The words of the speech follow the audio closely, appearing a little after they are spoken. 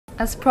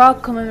As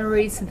Prague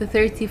commemorates the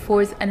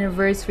 34th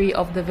anniversary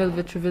of the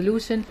Velvet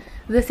Revolution,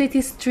 the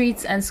city's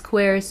streets and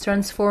squares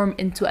transform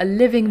into a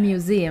living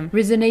museum,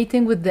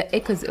 resonating with the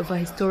echoes of a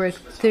historic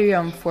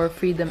triumph for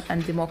freedom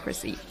and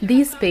democracy.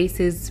 These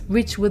spaces,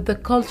 rich with the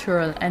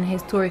cultural and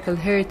historical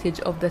heritage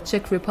of the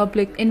Czech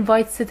Republic,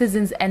 invite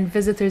citizens and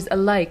visitors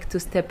alike to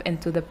step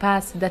into the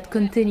past that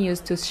continues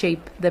to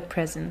shape the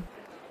present.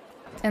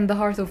 In the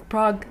heart of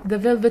Prague, the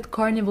Velvet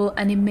Carnival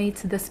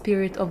animates the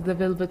spirit of the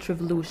Velvet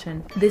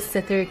Revolution. This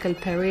satirical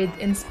parade,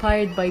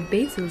 inspired by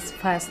Basil's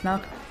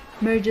Fastnacht,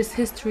 merges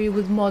history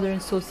with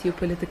modern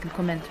socio-political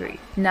commentary.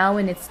 Now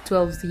in its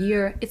 12th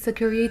year, it's a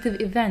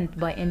creative event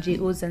by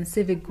NGOs and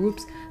civic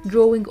groups,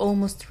 drawing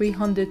almost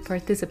 300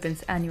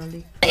 participants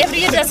annually.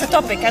 Every year there's a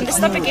topic, and this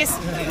topic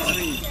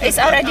is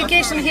our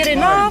education here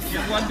enough,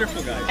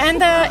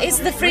 and it's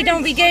the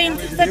freedom we gained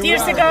 30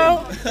 years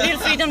ago, real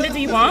freedom that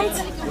we want.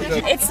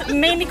 It's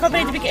mainly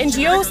cooperated with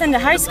NGOs and the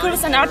high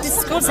schools and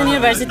artist schools and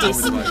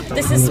universities.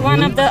 This is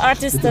one of the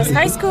artists'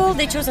 high school.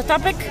 They choose a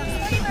topic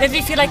that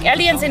we feel like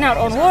aliens in our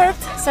own world.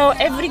 So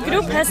every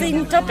group has a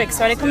new topic.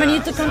 So I recommend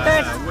you to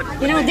contact,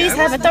 these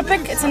have a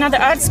topic. It's another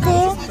art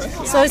school.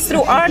 So it's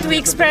through art we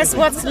express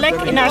what's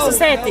lack in our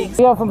society.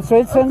 We are from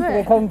Switzerland.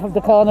 We're coming from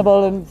the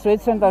carnival in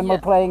Switzerland, and we're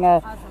playing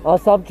our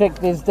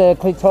subject is the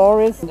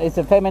clitoris. It's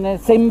a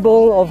feminist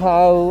symbol of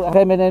how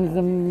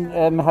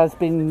feminism has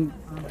been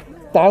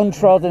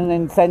downtrodden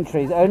in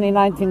centuries. Only in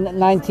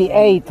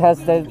 1998 has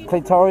the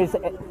clitoris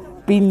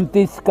been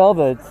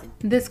discovered.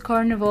 This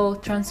carnival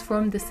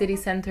transformed the city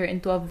center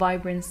into a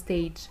vibrant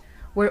stage,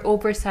 where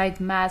oversized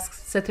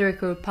masks,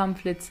 satirical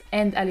pamphlets,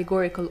 and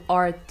allegorical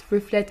art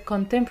reflect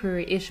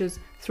contemporary issues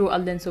through a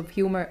lens of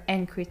humor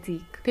and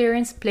critique.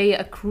 Parents play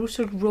a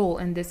crucial role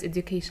in this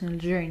educational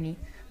journey.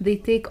 They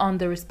take on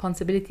the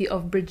responsibility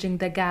of bridging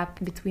the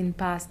gap between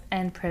past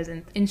and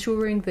present,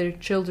 ensuring their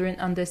children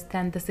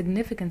understand the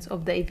significance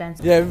of the events.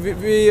 Yeah, we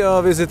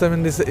visit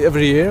this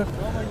every year,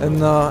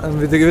 and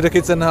with the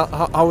kids and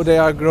how they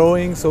are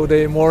growing, so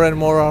they more and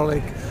more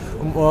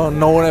are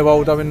known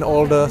about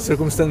all the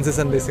circumstances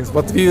and these things.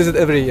 But we visit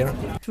every year.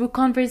 Through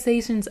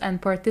conversations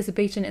and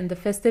participation in the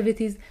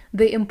festivities,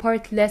 they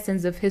impart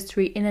lessons of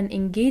history in an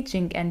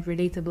engaging and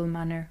relatable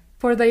manner.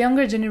 For the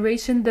younger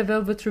generation, the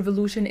Velvet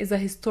Revolution is a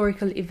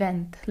historical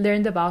event,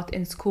 learned about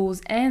in schools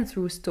and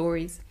through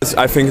stories.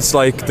 I think it's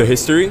like the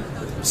history.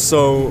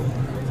 So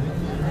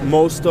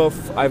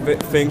I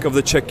think of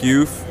the Czech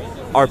youth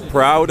are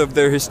proud of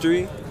their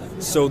history,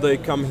 so they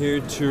come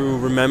here to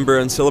remember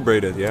and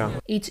celebrate it, yeah.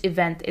 Each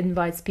event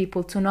invites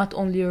people to not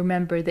only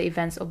remember the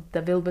events of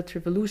the Velvet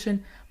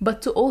Revolution,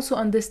 but to also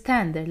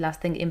understand their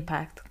lasting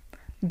impact.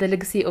 The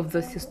legacy of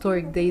those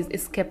historic days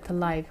is kept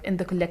alive in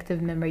the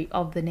collective memory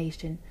of the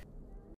nation,